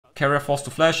keria forced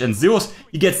to flash, and Zeus,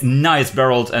 he gets nice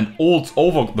barrels and ults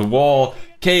over the wall.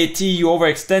 KT, you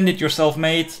overextended yourself,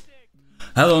 mate.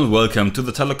 Hello and welcome to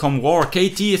the Telecom war.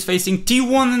 KT is facing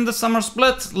T1 in the summer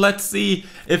split. Let's see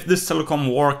if this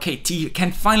Telecom war KT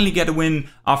can finally get a win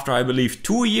after, I believe,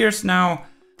 2 years now.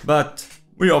 But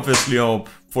we obviously hope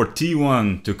for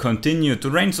T1 to continue to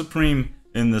reign supreme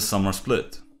in the summer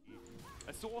split.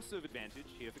 A source of advantage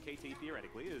here for KT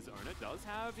theoretically is Ona does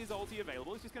have his ulti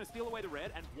available. He's just going to steal away the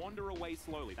red and wander away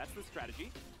slowly. That's the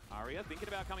strategy. Aria thinking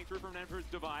about coming through from an Emperor's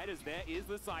Divide as there is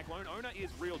the Cyclone. Ona is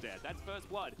real dead. That's first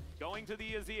blood. Going to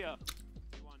the Azir.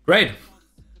 Great.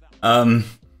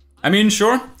 I mean,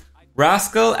 sure.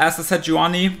 Rascal as a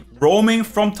Sejuani roaming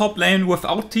from top lane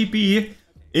without TP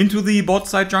into the bot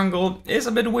side jungle is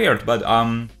a bit weird, but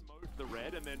The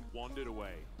red and then wandered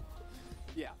away.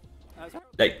 Yeah.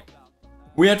 like,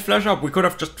 we had flash up, we could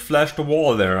have just flashed the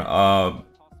wall there.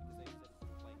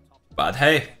 But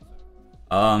hey,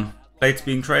 plates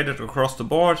being traded across the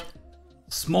board.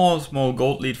 Small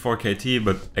gold lead for KT,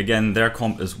 but again, their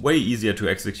comp is way easier to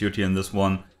execute here in this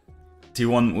one.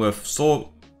 T1 with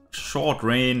so short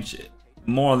range,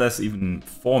 more or less even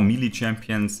 4 melee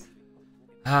champions.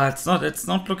 It's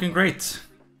not looking great.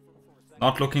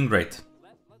 Not looking great.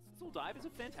 Soul Dive is a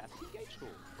fantastic engage tool.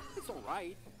 It's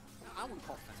alright. I wouldn't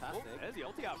call it fantastic. Oh, there's the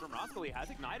ulti out from Rascal. He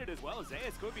has ignited as well.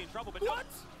 Zeus could be in trouble, but what?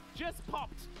 Just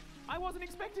popped. I wasn't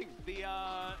expecting the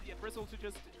bristle to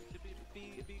just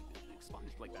be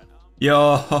expunged like that.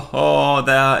 Yo,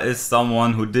 there is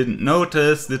someone who didn't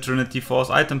notice the Trinity Force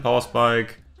item power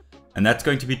spike. And that's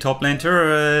going to be top lane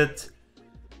turret.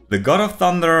 The God of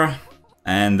Thunder.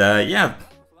 And yeah.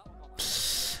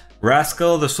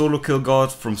 Rascal, the solo kill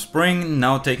god from Spring,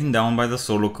 now taken down by the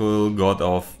solo kill god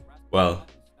of, well,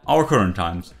 our current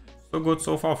times. So good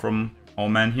so far from our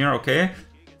man here, okay.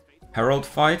 Herald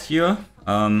fight here.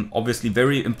 Obviously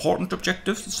very important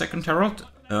objectives, the second Herald.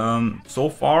 So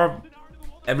far,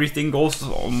 everything goes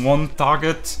on one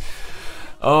target.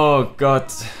 Oh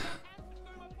god.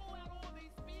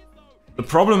 The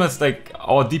problem is, like,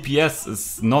 our DPS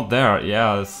is not there.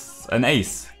 Yeah, it's an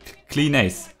ace. Clean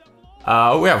ace.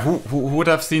 Yeah, who would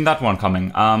have seen that one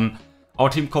coming? Our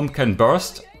team comp can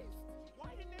burst.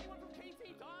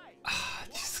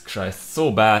 Jesus Christ,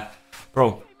 so bad.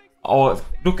 Bro,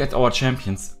 look at our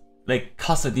champions. Like,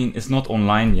 Kassadin is not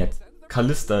online yet.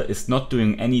 Kalista is not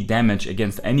doing any damage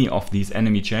against any of these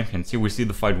enemy champions. Here we see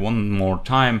the fight one more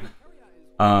time.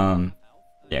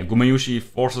 Yeah, Gumayushi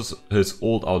forces his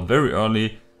ult out very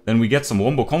early. Then we get some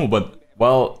wombo combo, but,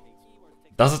 well,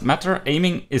 does it matter?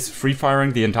 Aiming is free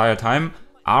firing the entire time.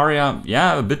 Aria,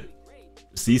 yeah, a bit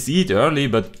CC'd early,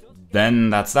 but then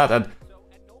that's that. And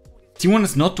T1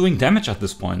 is not doing damage at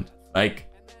this point. Like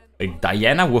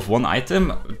Diana with one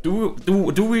item. Do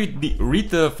we read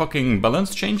the fucking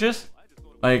balance changes?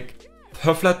 Like,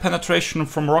 her flat penetration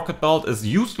from Rocket Belt is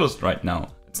useless right now.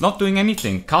 It's not doing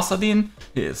anything. Kassadin,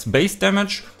 his base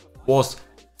damage was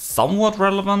somewhat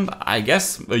relevant, I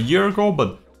guess, a year ago,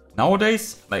 but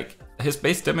nowadays, like, his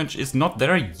base damage is not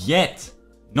there yet.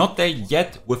 Not there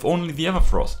yet with only the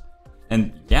Everfrost.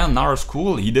 And yeah, Nara's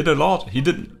cool, he did a lot. He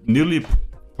did nearly,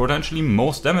 potentially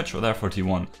most damage there for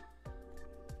T1.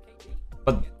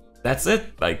 But that's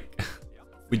it, like,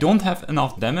 we don't have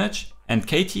enough damage, and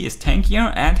KT is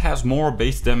tankier and has more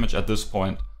base damage at this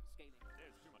point.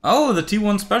 Oh, the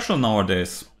T1 special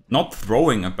nowadays. Not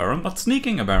throwing a Baron, but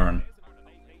sneaking a Baron.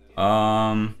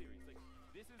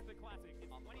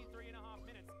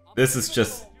 This is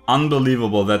just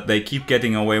unbelievable that they keep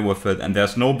getting away with it, and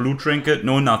there's no blue trinket,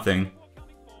 no nothing.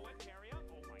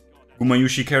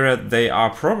 Gumayushi keria, they are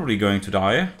probably going to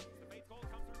die.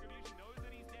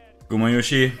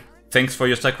 Gumayushi, thanks for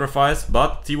your sacrifice,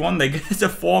 but T1, they get a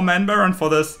 4-man Baron for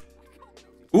this.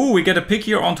 Ooh, we get a pick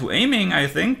here onto aiming, I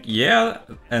think. Yeah,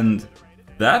 and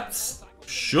that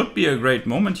should be a great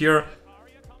moment here.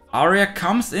 Aria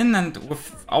comes in, and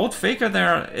without Faker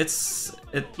there,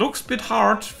 it looks a bit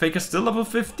hard. Faker's still level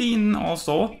 15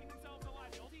 also.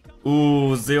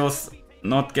 Ooh, Zeus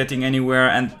not getting anywhere,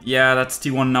 and yeah, that's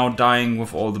T1 now dying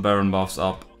with all the Baron buffs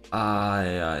up.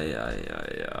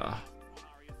 Yeah.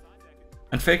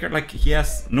 And Faker, like, he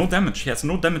has no damage. He has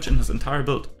no damage in his entire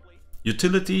build.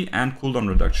 Utility and cooldown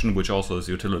reduction, which also is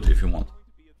utility if you want.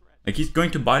 Like, he's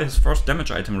going to buy his first damage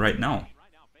item right now.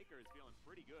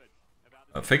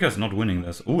 Faker is not winning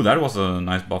this. Ooh, that was a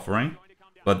nice buffering.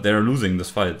 But they're losing this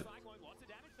fight.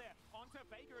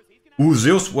 Ooh,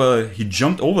 Zeus, well, he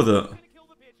jumped over the...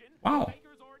 Wow.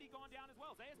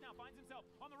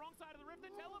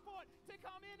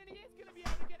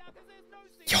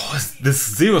 Yo,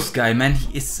 this Zeus guy, man,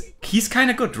 he's kind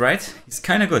of good, right? He's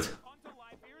kind of good.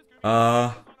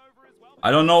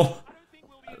 I don't know.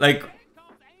 Like,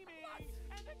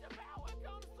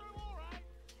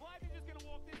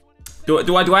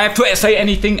 do I have to say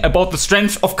anything about the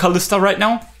strength of Kalista right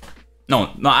now?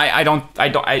 No, I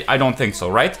don't think so,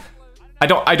 right?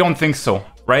 I don't think so,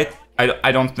 right?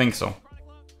 I don't think so.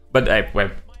 But well,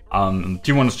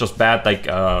 T1 is just bad. Like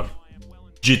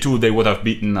G2, they would have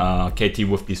beaten KT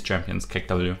with these champions,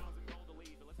 KW.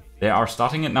 They are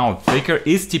starting it now. Faker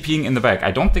is TPing in the back. I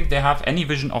don't think they have any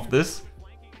vision of this.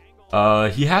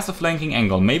 He has a flanking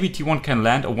angle. Maybe T1 can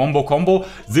land a wombo combo.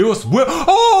 Zeus will.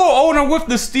 Oh, Owner with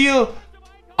the steal.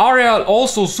 Ariel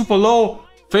also super low.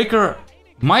 Faker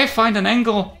might find an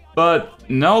angle, but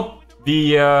nope.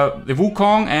 The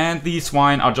Wukong and the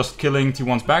Swine are just killing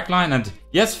T1's backline. And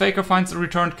yes, Faker finds a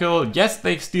return kill. Yes,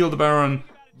 they steal the Baron.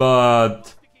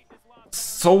 But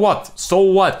so what? So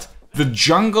what? The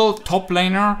jungle top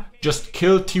laner just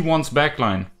killed T1's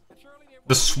backline.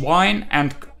 The Swine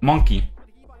and Monkey.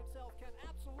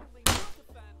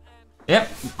 Yeah,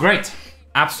 great.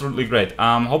 Absolutely great.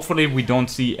 Hopefully we don't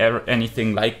see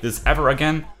anything like this ever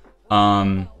again.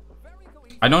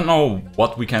 I don't know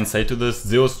what we can say to this.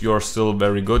 Zeus, you're still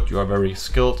very good. You are very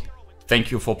skilled. Thank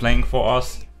you for playing for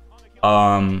us.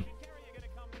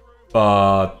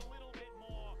 But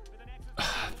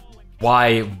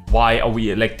why are we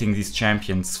electing these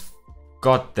champions?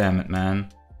 God damn it, man.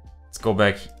 Let's go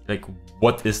back. Like,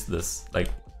 what is this? Like,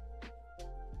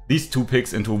 these two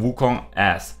picks into Wukong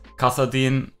ass.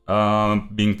 Kassadin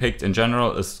being picked in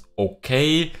general is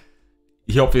okay.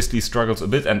 He obviously struggles a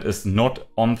bit and is not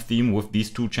on theme with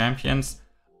these two champions.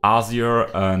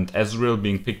 Azir and Ezreal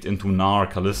being picked into Gnar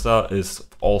Kalista is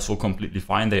also completely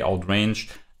fine. They outrange,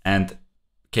 and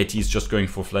KT is just going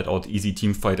for flat out easy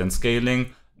team fight and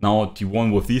scaling. Now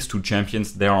T1 with these two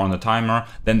champions, they are on a timer.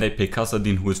 Then they pick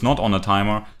Kassadin, who is not on a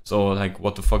timer. So like,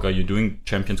 what the fuck are you doing?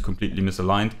 Champions completely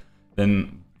misaligned.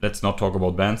 Then let's not talk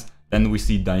about bans. Then we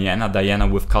see Diana. Diana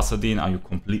with Kassadin. Are you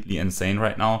completely insane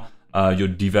right now? You're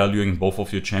devaluing both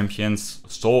of your champions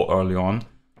so early on.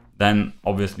 Then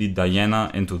obviously Diana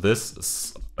into this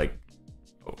is like,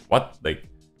 what? Like,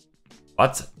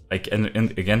 what? Like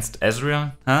against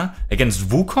Ezreal? Huh? Against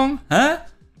Wukong? Huh?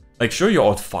 Like, sure, you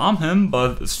out-farm him,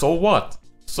 but so what?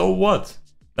 So what?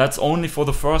 That's only for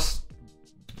the first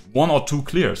 1 or 2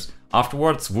 clears.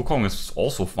 Afterwards, Wukong is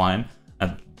also fine.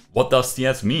 And what does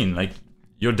CS mean? Like,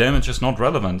 your damage is not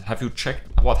relevant. Have you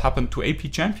checked what happened to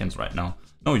AP champions right now?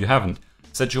 No, you haven't.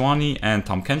 Sejuani and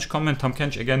Tahm Kench come in. Tahm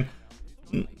Kench, again,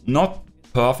 not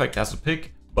perfect as a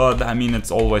pick, but I mean, it's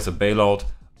always a bailout.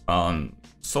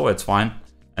 So it's fine.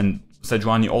 And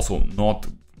Sejuani also not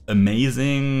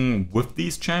amazing with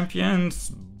these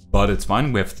champions, but it's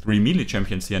fine. We have 3 melee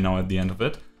champions here now at the end of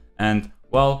it. And,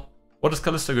 well, what is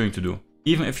Kalista going to do?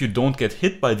 Even if you don't get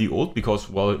hit by the ult, because,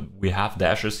 well, we have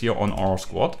dashes here on our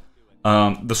squad,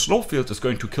 the slow field is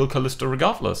going to kill Kalista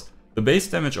regardless. The base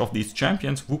damage of these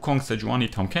champions, Wukong, Sejuani,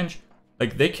 Tahm Kench,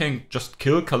 like, they can just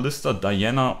kill Kalista,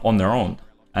 Diana on their own.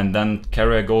 And then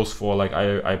keria goes for, like,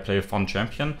 I play a fun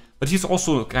champion. But he's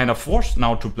also kind of forced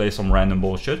now to play some random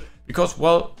bullshit. Because,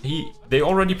 well, they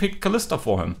already picked Kalista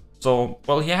for him. So,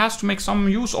 well, he has to make some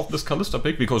use of this Kalista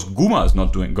pick, because Guma is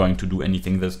not going to do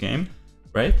anything this game,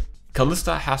 right?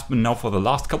 Kalista has been now for the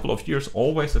last couple of years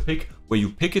always a pick where you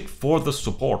pick it for the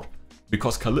support.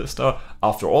 Because Kalista,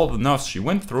 after all the nerfs she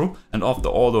went through, and after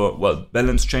all the, well,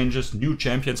 balance changes, new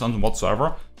champions and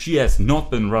whatsoever, she has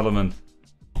not been relevant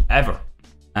ever.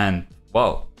 And,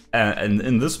 well, and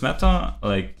in this meta,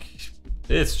 like,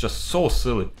 it's just so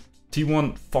silly.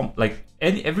 T1, like,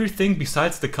 everything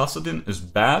besides the Kassadin is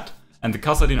bad, and the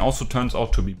Kassadin also turns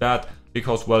out to be bad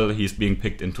because, well, he's being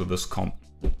picked into this comp.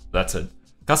 That's it.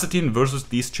 Kassadin versus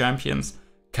these champions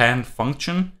can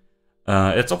function.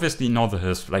 It's obviously not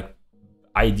his, like,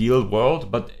 ideal world,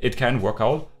 but it can work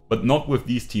out, but not with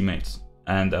these teammates.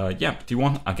 And yeah,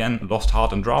 T1 again lost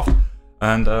heart in draft.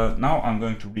 And now I'm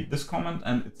going to read this comment,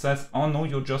 and it says, oh no,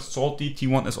 you're just salty,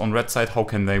 T1 is on red side, how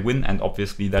can they win? And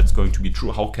obviously that's going to be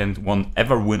true. How can one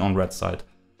ever win on red side?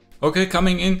 Okay,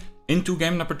 coming into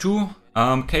game number 2,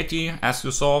 KT, as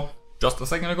you saw just a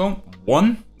second ago,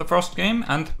 won the first game,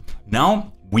 and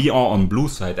now we are on blue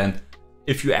side. And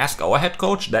if you ask our head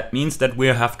coach, that means that we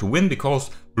have to win, because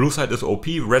blue side is OP,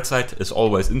 red side is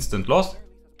always instant loss.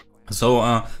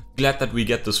 So glad that we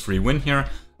get this free win here.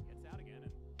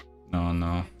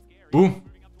 No. Ooh.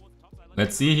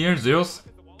 Let's see here, Zeus.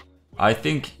 I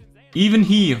think even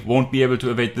he won't be able to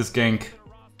evade this gank.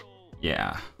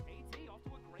 Yeah.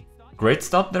 Great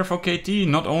start there for KT,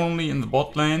 not only in the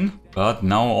bot lane, but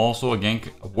now also a gank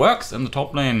works in the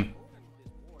top lane.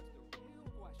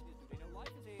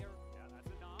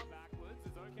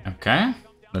 Okay.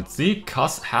 Let's see,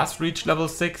 Cuss has reached level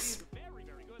 6,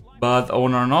 but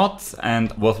Owner not,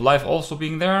 and with Life also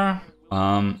being there,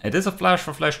 it is a flash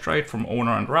for flash trade from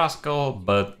Owner and Rascal,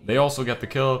 but they also get the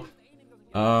kill.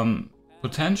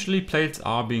 Potentially plates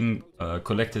are being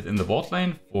collected in the bot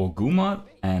lane for Guma,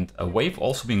 and a wave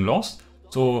also being lost.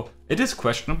 So it is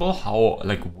questionable how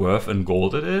like worth and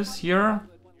gold it is here.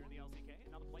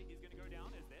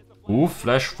 Ooh,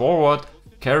 flash forward.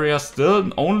 Keria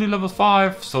still only level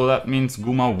 5, so that means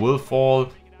Guma will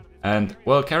fall. And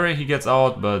well, Keria he gets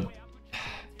out, but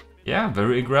yeah,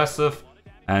 very aggressive.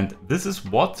 And this is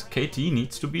what KT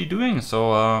needs to be doing.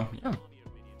 So yeah,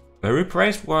 very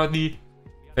praiseworthy.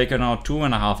 Faker now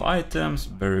 2.5 items,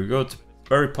 very good.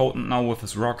 Very potent now with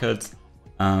his rockets.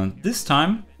 And this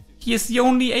time, he is the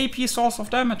only AP source of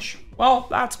damage. Well,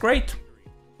 that's great.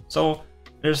 So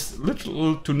there's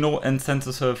little to no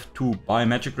incentive to buy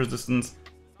magic resistance.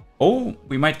 Oh,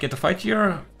 we might get a fight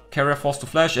here. Keria forced to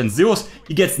flash, and Zeus,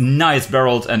 he gets nice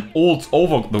barrels and ults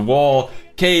over the wall.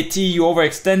 KT, you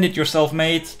overextended yourself,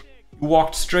 mate. You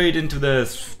walked straight into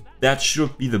this. That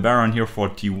should be the Baron here for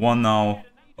T1 now.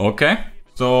 Okay,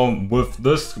 so with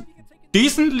this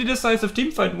decently decisive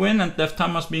teamfight win and death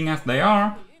timers being as they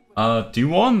are,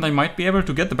 T1, they might be able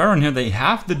to get the Baron here. They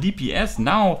have the DPS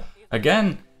now.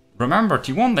 Again, remember,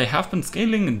 T1, they have been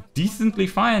scaling decently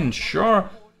fine, sure.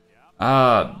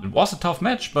 It was a tough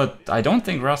match, but I don't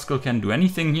think Rascal can do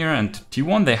anything here, and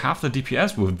T1, they have the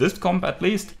DPS with this comp at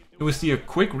least. We see a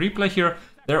quick replay here.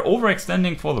 They're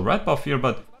overextending for the red buff here,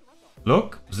 but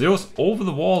look, Zeus over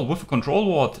the wall with a control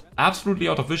ward, absolutely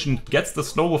out of vision, gets the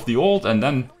slow with the ult, and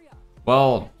then,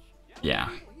 well, yeah.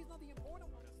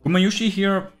 Gumayushi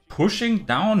here pushing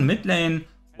down mid lane,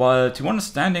 while T1 is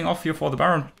standing off here for the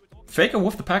Baron. Faker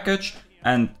with the package,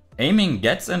 and aiming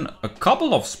gets in a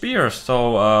couple of spears,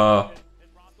 so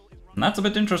that's a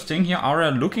bit interesting here.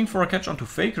 Arya looking for a catch onto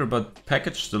Faker, but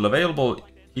package still available.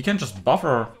 He can just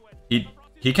buffer.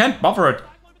 He can't buffer it.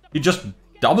 He just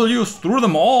W's through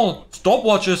them all,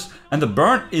 stopwatches, and the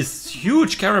burn is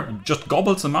huge. Keria just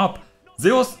gobbles him up.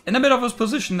 Zeus in a bit of his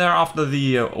position there after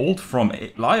the ult from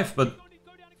Life, but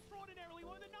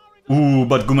ooh,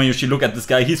 but Gumayushi, look at this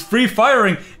guy. He's free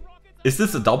firing. Is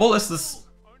this a double? Is this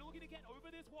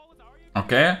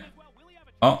okay?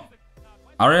 Oh,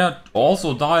 Arya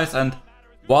also dies, and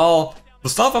well, the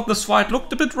start of this fight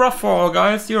looked a bit rough for our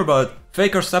guys here, but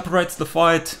Faker separates the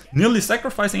fight, nearly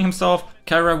sacrificing himself.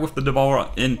 Keria with the Devourer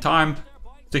in time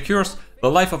secures the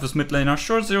life of his mid laner.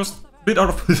 Sure, Zeus a bit out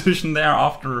of position there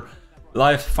after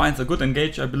Life finds a good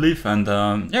engage, I believe, and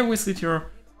yeah, we see it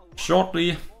here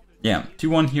shortly. Yeah,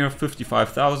 T1 here,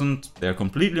 55,000. They're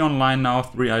completely online now,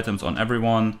 3 items on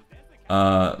everyone.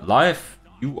 Life,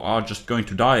 you are just going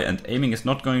to die, and aiming is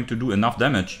not going to do enough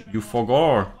damage. You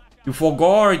forgore. You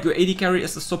forgore. Your AD carry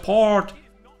is a support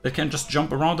that can just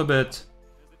jump around a bit.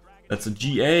 That's a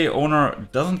GA. Owner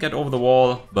doesn't get over the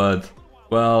wall, but,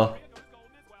 well,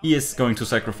 he is going to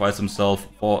sacrifice himself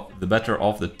for the better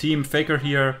of the team. Faker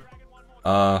here,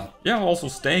 yeah, also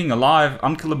staying alive.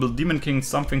 Unkillable Demon King,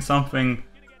 something.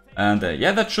 And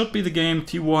yeah, that should be the game.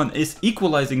 T1 is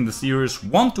equalizing the series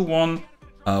 1-1.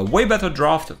 Way better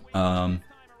draft. And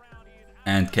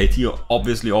KT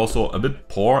obviously also a bit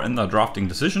poor in their drafting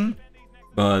decision.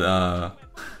 But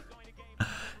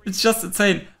it's just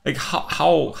insane. Like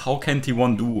how can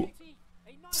T1 do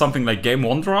something like game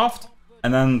 1 draft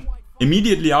and then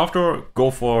immediately after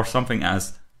go for something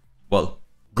as, well,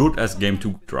 good as game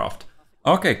 2 draft.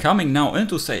 Okay, coming now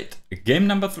into Sate. Game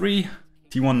number 3.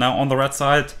 T1 now on the red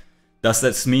side. Does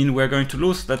that mean we're going to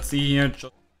lose? Let's see here.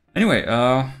 Anyway,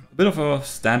 a bit of a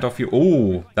standoff here.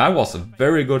 Oh, that was a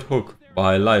very good hook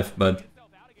by Life, but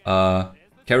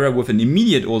Keria with an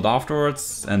immediate ult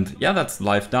afterwards, and yeah, that's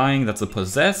Life dying, that's a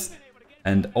possess,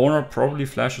 and Owner probably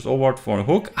flashes over for a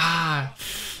hook. Ah,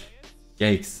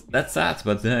 yikes, that's sad,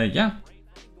 but yeah,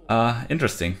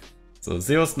 interesting. So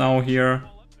Zeus now here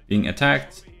being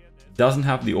attacked, doesn't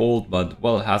have the ult, but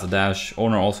well, has a dash.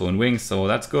 Owner also in wings, so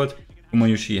that's good.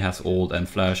 Gumayushi has ult and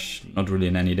flash, not really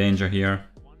in any danger here.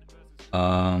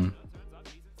 I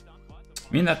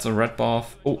mean, that's a red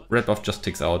buff. Oh, red buff just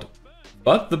ticks out.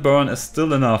 But the burn is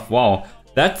still enough. Wow,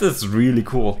 that is really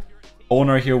cool.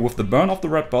 Owner here with the burn of the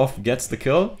red buff gets the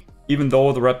kill, even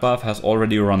though the red buff has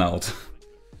already run out.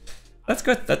 That's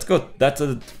good, that's good. That's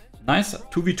a nice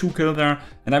 2v2 kill there.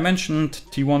 And I mentioned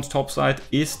T1's top side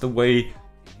is the way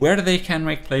where they can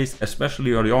make plays,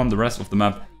 especially early on. The rest of the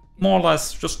map, more or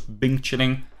less just being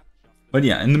chilling. But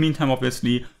yeah, in the meantime,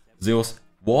 obviously, Zeus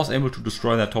was able to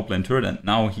destroy that top lane turret, and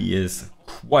now he is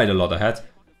quite a lot ahead.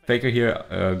 Faker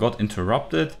here got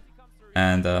interrupted,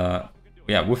 and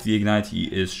yeah, with the Ignite, he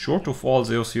is sure to fall.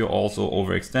 Zeus here also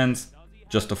overextends.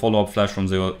 Just a follow-up flash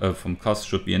from Cuss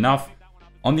should be enough.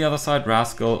 On the other side,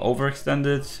 Rascal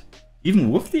overextended.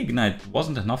 Even with the Ignite, it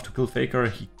wasn't enough to kill Faker.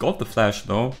 He got the flash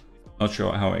though. Not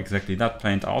sure how exactly that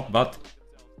played out, but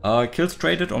kills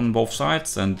traded on both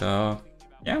sides, and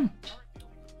yeah.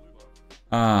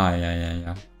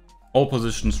 Yeah. All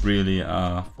positions really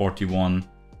 41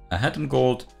 ahead in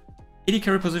gold. AD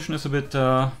carry position is a bit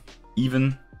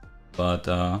even, but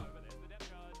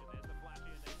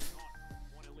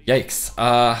yikes.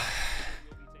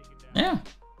 Yeah,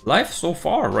 life so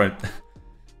far, right?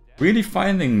 Really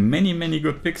finding many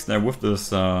good picks there with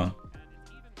this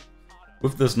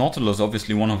Nautilus,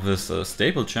 obviously one of his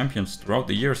stable champions throughout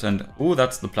the years. And oh,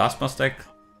 that's the plasma stack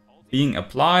being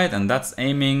applied, and that's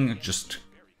aiming, just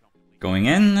going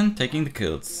in and taking the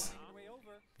kills.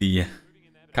 The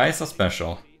Kaiser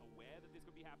special.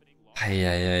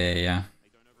 Yeah.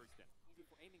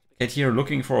 KT here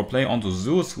looking for a play onto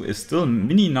Zeus, who is still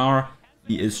mini Nar.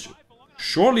 He is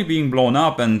surely being blown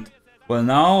up, and well,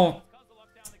 now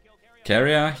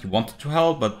keria, he wanted to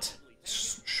help, but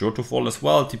sure to fall as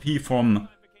well. TP from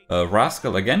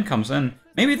Rascal again comes in.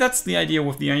 Maybe that's the idea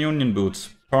with the Ionian boots.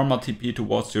 Perma TP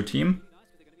towards your team.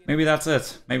 Maybe that's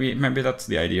it. Maybe that's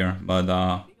the idea. But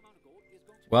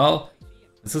well,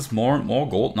 this is more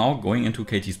gold now going into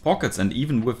KT's pockets, and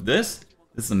even with this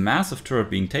is a massive turret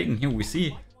being taken here. We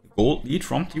see gold lead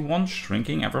from T1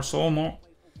 shrinking ever so more.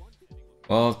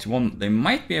 Well, T1, they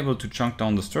might be able to chunk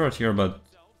down this turret here, but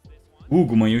ooh,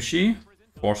 Gumayushi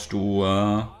forced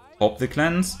to pop the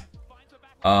cleanse.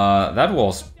 That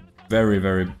was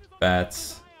very bad.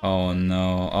 Oh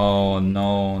no,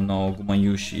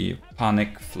 Gumayushi,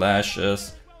 panic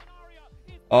flashes.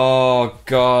 Oh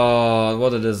god,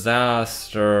 what a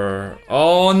disaster.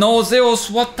 Oh no, Zeus,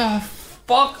 what the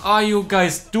fuck are you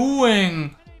guys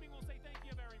doing?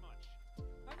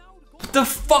 What the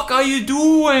fuck are you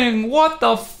doing? What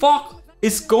the fuck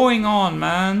is going on,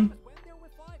 man?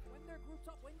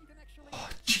 Oh,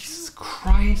 Jesus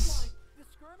Christ.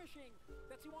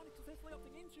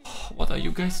 Oh, what are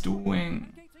you guys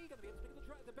doing?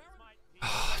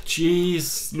 Oh,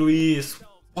 jeez, Luis.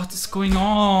 What is going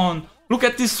on? Look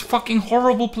at this fucking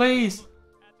horrible place.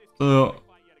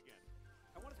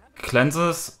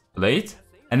 Cleanses late.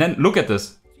 And then look at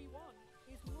this.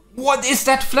 What is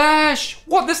that flash?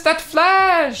 What is that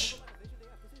flash?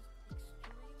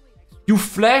 You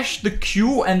flash the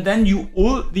Q and then you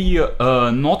ult the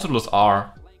Nautilus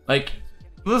R. Like,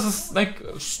 this is like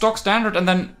stock standard, and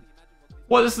then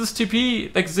what is this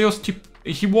TP? Like Zeus TP,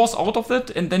 he was out of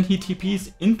it and then he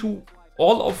TPs into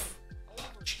all of... Oh,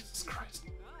 Jesus Christ.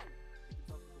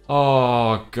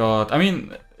 Oh god. I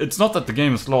mean, it's not that the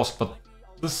game is lost, but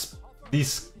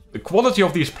the quality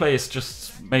of these plays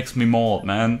just makes me mauled,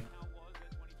 man.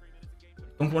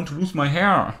 Don't want to lose my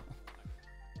hair.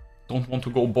 Don't want to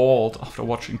go bald after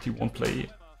watching T1 play.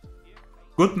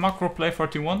 Good macro play for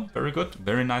T1, very good.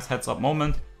 Very nice heads up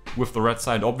moment with the red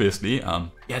side, obviously.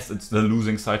 Yes, it's the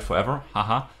losing side forever,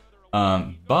 haha.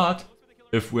 But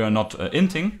if we are not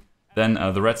inting, then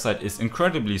the red side is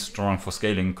incredibly strong for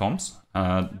scaling comps,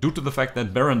 due to the fact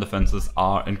that Baron defenses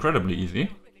are incredibly easy.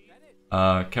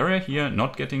 Keria here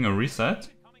not getting a reset.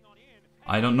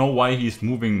 I don't know why he's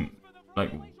moving,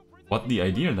 like what the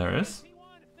idea there is.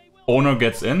 Owner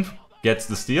gets in, gets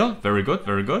the steal, very good,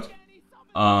 very good.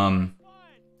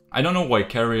 I don't know why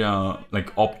Keria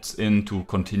like opts in to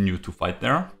continue to fight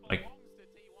there. Like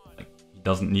he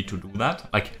doesn't need to do that.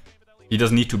 Like he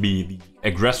doesn't need to be the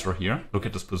aggressor here. Look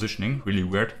at his positioning, really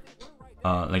weird.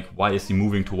 Like why is he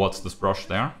moving towards this brush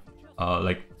there?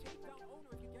 Like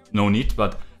no need,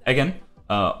 but again,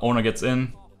 owner gets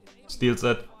in, steals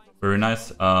it, very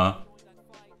nice.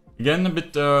 Again, a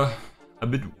bit.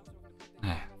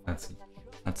 Let's see.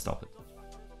 Let's stop it.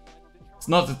 It's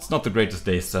not the greatest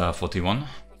days for T1.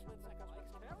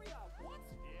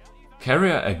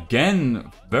 Keria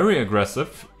again, very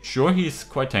aggressive. Sure, he's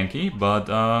quite tanky, but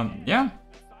yeah,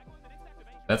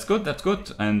 that's good. That's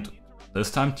good. And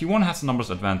this time T1 has a numbers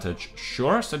advantage.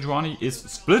 Sure, Sejuani is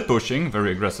split pushing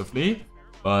very aggressively,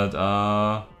 but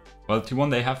well, T1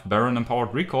 they have Baron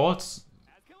empowered recalls.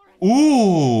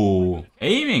 Ooh,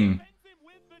 aiming.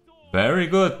 Very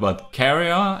good, but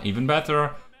Keria, even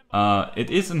better.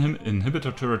 It is an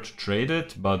inhibitor turret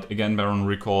traded, but again, Baron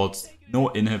recalls, no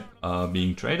inhib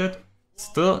being traded.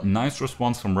 Still, nice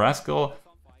response from Rascal.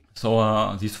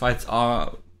 So these fights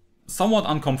are somewhat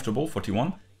uncomfortable for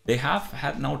T1. They have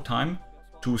had now time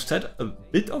to set a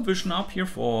bit of vision up here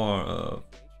for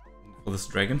this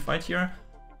dragon fight here.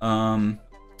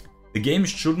 The game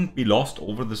shouldn't be lost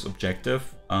over this objective.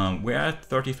 We're at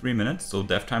 33 minutes, so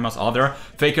death timers are there.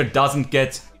 Faker doesn't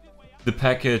get the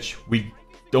package. We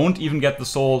don't even get the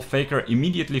soul. Faker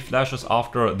immediately flashes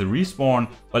after the respawn,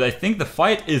 but I think the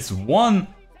fight is won.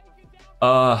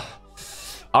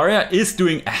 Arya is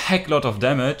doing a heck lot of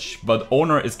damage, but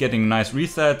Owner is getting nice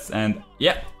resets, and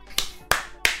yeah.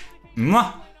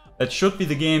 That should be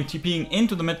the game. TPing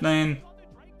into the mid lane.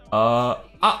 Owner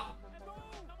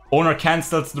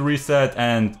cancels the reset,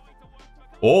 and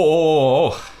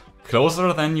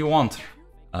closer than you want.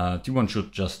 T1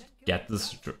 should just get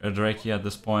this Drake here at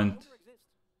this point.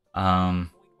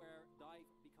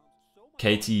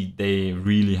 KT, they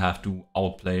really have to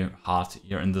outplay hard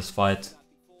here in this fight.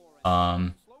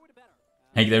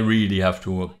 Like they really have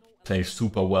to play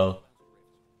super well.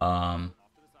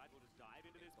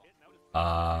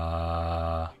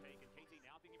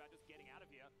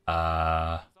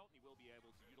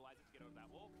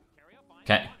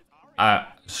 Okay.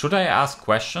 Should I ask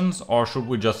questions or should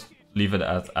we just leave it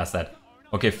as that?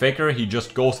 Okay, Faker, he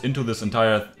just goes into this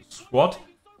entire squad,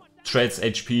 trades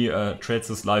HP, trades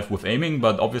his life with aiming,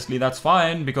 but obviously that's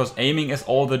fine because aiming is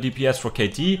all the DPS for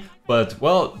KT. But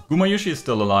well, Gumayushi is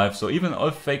still alive, so even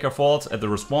if Faker falls at the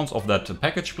response of that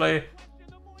package play,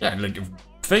 yeah, like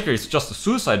Faker is just a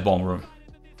suicide bomber.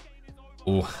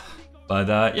 Ooh.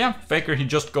 But yeah, Faker, he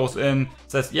just goes in,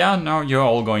 says, yeah, no, you're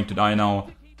all going to die now.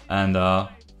 And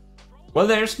well,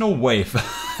 there's no wave.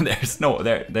 there's no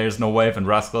wave, and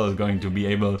Rascal is going to be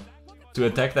able to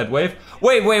attack that wave.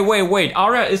 Wait.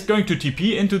 Arya is going to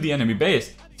TP into the enemy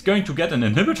base. It's going to get an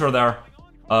inhibitor there.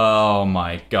 Oh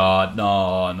my god,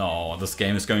 no. This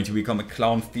game is going to become a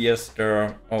clown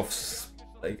fiesta of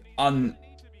like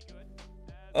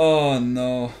Oh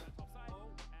no.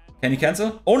 Can he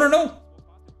cancel? Oh no.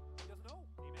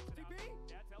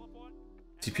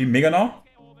 TP Mega now?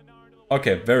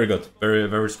 Okay, very good.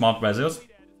 Very smart by Zeus.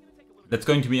 That's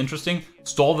going to be interesting.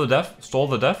 Stall the death.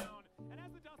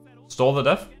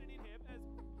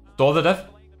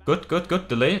 Good.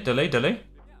 Delay.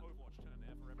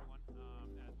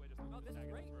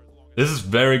 This is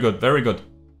very good.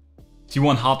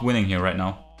 T1 hard winning here right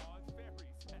now.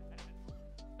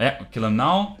 Yeah, kill him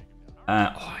now.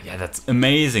 Oh yeah, that's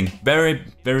amazing. Very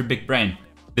big brain.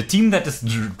 The team that is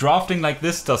drafting like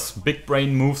this does big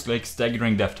brain moves like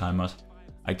staggering death timers.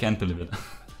 I can't believe it.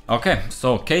 Okay,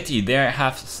 so KT, they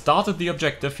have started the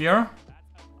objective here.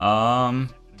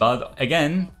 But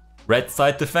again, red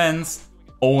side defense,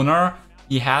 Owner,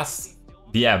 he has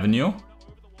the avenue.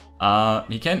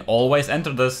 He can always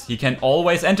enter this.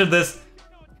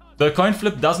 The coin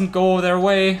flip doesn't go their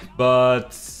way,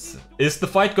 but is the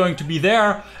fight going to be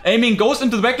there? Aiming goes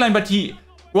into the backline, but he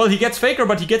gets Faker,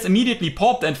 but he gets immediately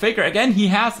popped, and Faker again, he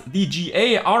has the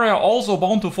GA. Arya also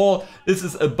bound to fall. This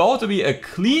is about to be a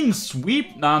clean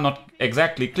sweep. Nah, not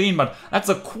exactly clean, but that's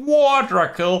a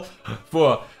quadra kill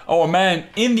for our man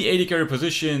in the AD carry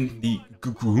position.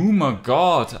 Oh my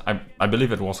god, I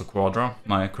believe it was a quadra.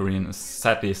 My Korean is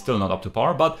sadly still not up to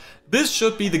par, but this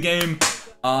should be the game.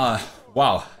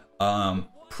 Wow.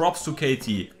 Props to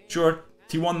KT. Sure,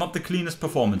 T1 not the cleanest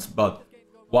performance, but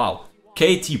wow.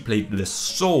 KT played this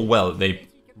so well. They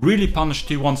really punished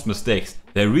T1's mistakes.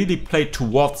 They really played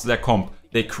towards their comp.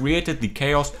 They created the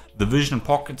chaos, the vision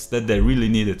pockets that they really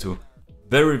needed to.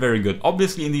 Very good.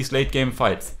 Obviously in these late game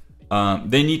fights,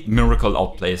 they need miracle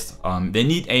outplays. They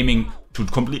need aiming to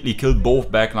completely kill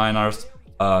both backliners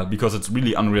because it's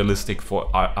really unrealistic for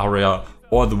Arya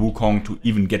or the Wukong to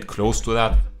even get close to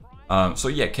that. So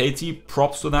yeah, KT,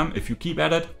 props to them. If you keep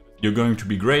at it, you're going to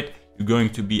be great. You're going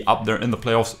to be up there in the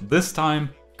playoffs this time.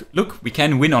 Look, we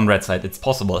can win on red side. It's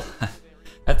possible.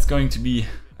 That's going to be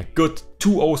a good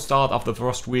 2-0 start after the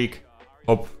first week.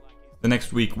 Hope the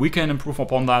next week we can improve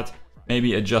upon that.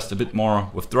 Maybe adjust a bit more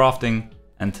with drafting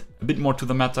and a bit more to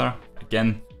the meta.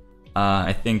 Again,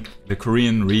 I think the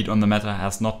Korean read on the meta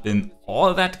has not been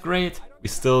all that great. We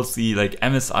still see like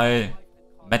MSI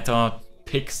meta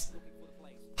picks.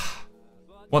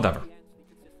 Whatever.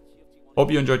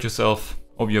 Hope you enjoyed yourself.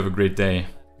 Hope you have a great day.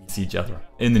 See each other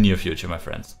in the near future, my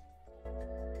friends.